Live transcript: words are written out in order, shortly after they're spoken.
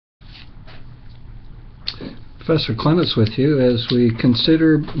Professor Clements with you as we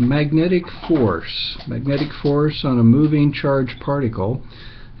consider magnetic force on a moving charged particle.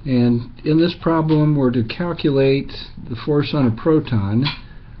 And in this problem we're to calculate the force on a proton.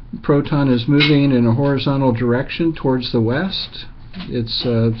 The proton is moving in a horizontal direction towards the west. Its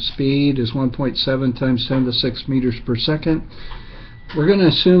speed is 1.7 times 10 to the 6 meters per second. We're going to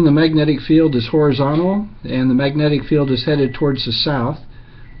assume the magnetic field is horizontal and the magnetic field is headed towards the south.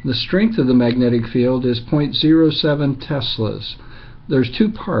 The strength of the magnetic field is 0.07 teslas. There's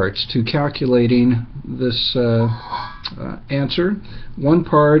two parts to calculating this answer. One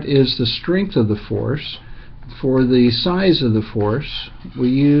part is the strength of the force. For the size of the force, we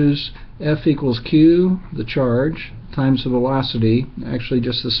use F equals Q, the charge, times the velocity, actually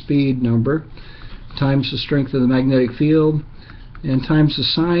just the speed number, times the strength of the magnetic field, and times the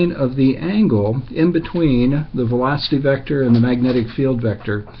sine of the angle in between the velocity vector and the magnetic field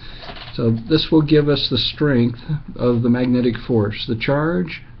vector. So this will give us the strength of the magnetic force, the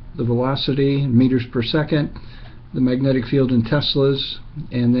charge, the velocity in meters per second, the magnetic field in teslas,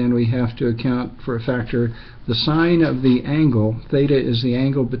 and then we have to account for a factor, the sine of the angle. Theta is the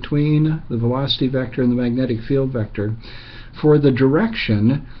angle between the velocity vector and the magnetic field vector. For the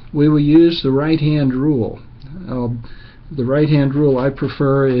direction, we will use the right-hand rule. The right-hand rule I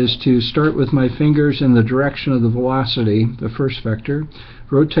prefer is to start with my fingers in the direction of the velocity, the first vector,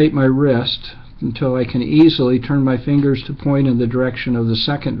 rotate my wrist until I can easily turn my fingers to point in the direction of the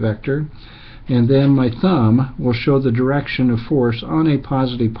second vector, and then my thumb will show the direction of force on a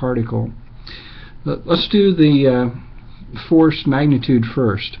positive particle. Let's do the force magnitude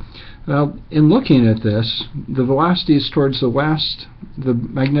first. Well, in looking at this, the velocity is towards the west, the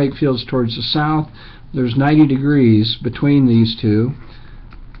magnetic field is towards the south. There's 90 degrees between these two,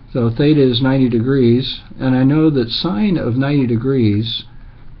 so theta is 90 degrees, and I know that sine of 90 degrees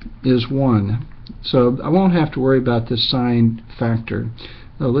is 1. So I won't have to worry about this sine factor.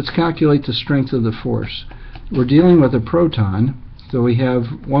 So let's calculate the strength of the force. We're dealing with a proton, so we have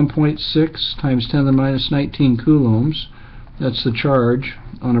 1.6 times 10 to the minus 19 coulombs. That's the charge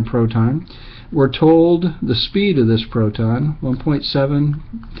on a proton. We're told the speed of this proton, 1.7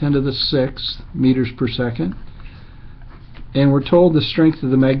 10 to the 6th meters per second. And we're told the strength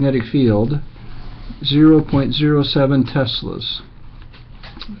of the magnetic field, 0.07 teslas.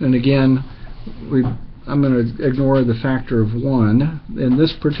 And again, I'm going to ignore the factor of 1. In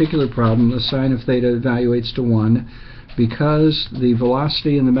this particular problem, the sine of theta evaluates to 1 because the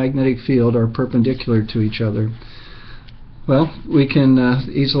velocity and the magnetic field are perpendicular to each other. Well, we can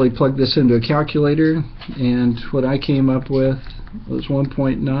easily plug this into a calculator, and what I came up with was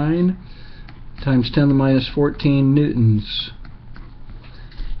 1.9 times 10 to the minus 14 newtons.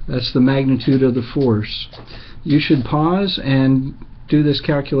 That's the magnitude of the force. You should pause and do this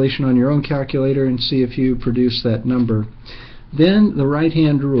calculation on your own calculator and see if you produce that number. Then the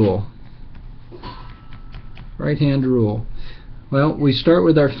right-hand rule. Right-hand rule. Well, we start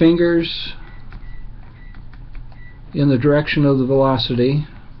with our fingers in the direction of the velocity,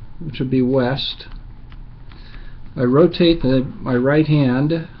 which would be west. I rotate my right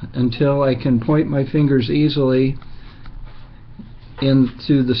hand until I can point my fingers easily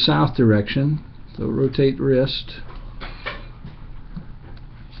into the south direction. So rotate wrist.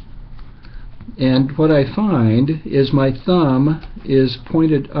 And what I find is my thumb is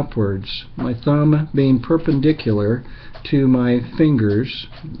pointed upwards, my thumb being perpendicular to my fingers.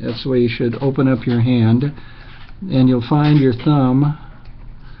 That's the way you should open up your hand. And you'll find your thumb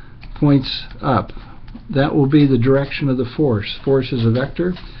points up. That will be the direction of the force. Force is a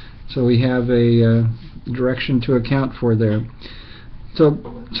vector, so we have a direction to account for there.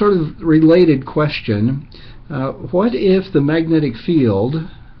 So, sort of related question, what if the magnetic field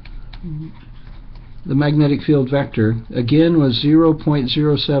vector, again, was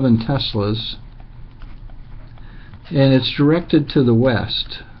 0.07 teslas, and it's directed to the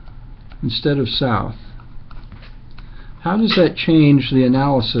west instead of south? How does that change the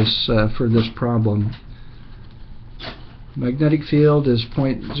analysis for this problem? Magnetic field is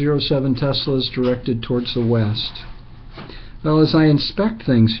 0.07 teslas directed towards the west. Well, as I inspect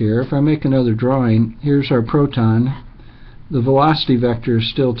things here, if I make another drawing, here's our proton. The velocity vector is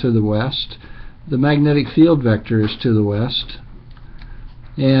still to the west. The magnetic field vector is to the west.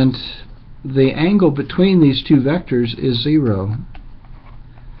 And the angle between these two vectors is 0.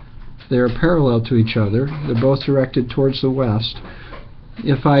 They are parallel to each other. They're both directed towards the west.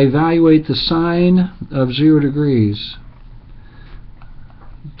 If I evaluate the sine of 0 degrees,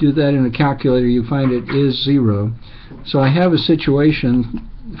 do that in a calculator, you find it is 0. So I have a situation,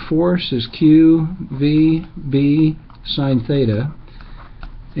 force is Q, V, B, sine theta.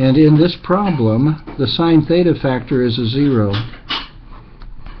 And in this problem, the sine theta factor is a 0.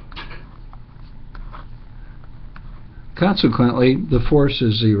 Consequently, the force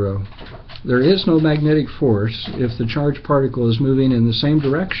is 0. There is no magnetic force if the charged particle is moving in the same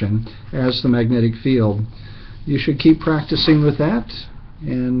direction as the magnetic field. You should keep practicing with that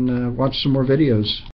and watch some more videos.